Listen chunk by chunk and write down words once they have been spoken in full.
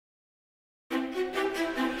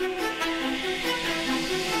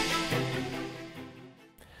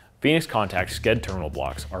Phoenix Contact SKEDD Terminal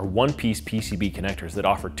Blocks are one-piece PCB connectors that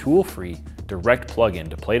offer tool-free, direct plug-in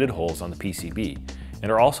to plated holes on the PCB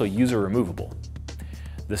and are also user-removable.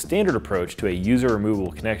 The standard approach to a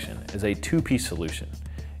user-removable connection is a two-piece solution,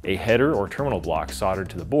 a header or terminal block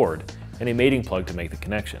soldered to the board, and a mating plug to make the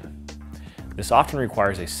connection. This often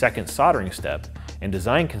requires a second soldering step and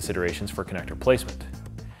design considerations for connector placement.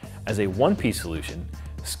 As a one-piece solution,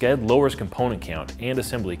 SKEDD lowers component count and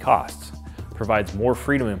assembly costs, provides more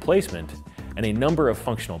freedom in placement, and a number of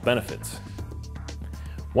functional benefits.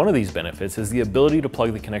 One of these benefits is the ability to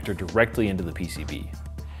plug the connector directly into the PCB.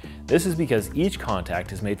 This is because each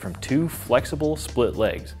contact is made from two flexible split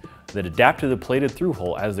legs that adapt to the plated through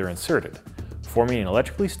hole as they're inserted, forming an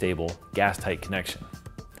electrically stable, gas-tight connection.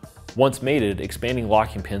 Once mated, expanding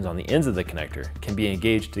locking pins on the ends of the connector can be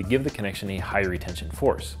engaged to give the connection a high retention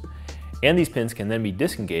force, and these pins can then be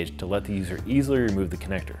disengaged to let the user easily remove the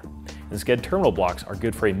connector. And SKEDD terminal blocks are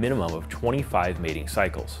good for a minimum of 25 mating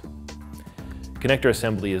cycles. Connector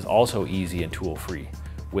assembly is also easy and tool-free,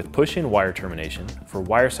 with push-in wire termination for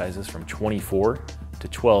wire sizes from 24 to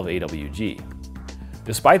 12 AWG.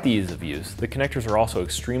 Despite the ease of use, the connectors are also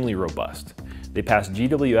extremely robust. They pass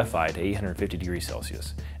GWFI to 850 degrees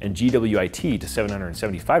Celsius and GWIT to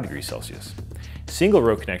 775 degrees Celsius. Single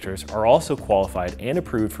row connectors are also qualified and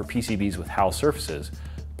approved for PCBs with HAL surfaces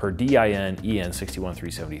per DIN EN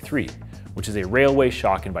 61373, which is a railway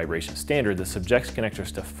shock and vibration standard that subjects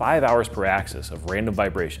connectors to 5 hours per axis of random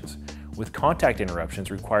vibrations, with contact interruptions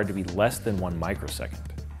required to be less than 1 microsecond.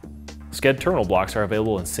 SKEDD terminal blocks are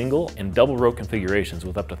available in single and double row configurations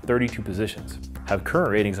with up to 32 positions, have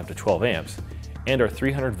current ratings up to 12 amps, and are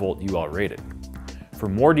 300 volt UL rated. For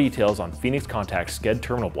more details on Phoenix Contact SKEDD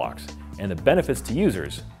terminal blocks and the benefits to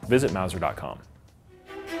users, visit Mouser.com.